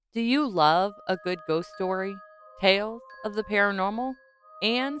Do you love a good ghost story, tales of the paranormal,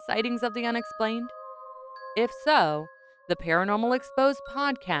 and sightings of the unexplained? If so, the Paranormal Exposed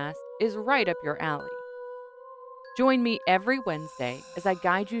podcast is right up your alley. Join me every Wednesday as I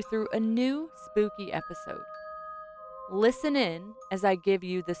guide you through a new spooky episode. Listen in as I give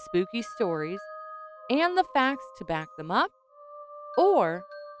you the spooky stories and the facts to back them up, or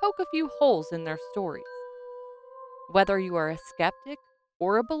poke a few holes in their stories. Whether you are a skeptic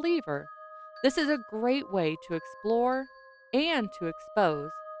or a believer, this is a great way to explore and to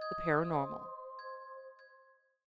expose the paranormal.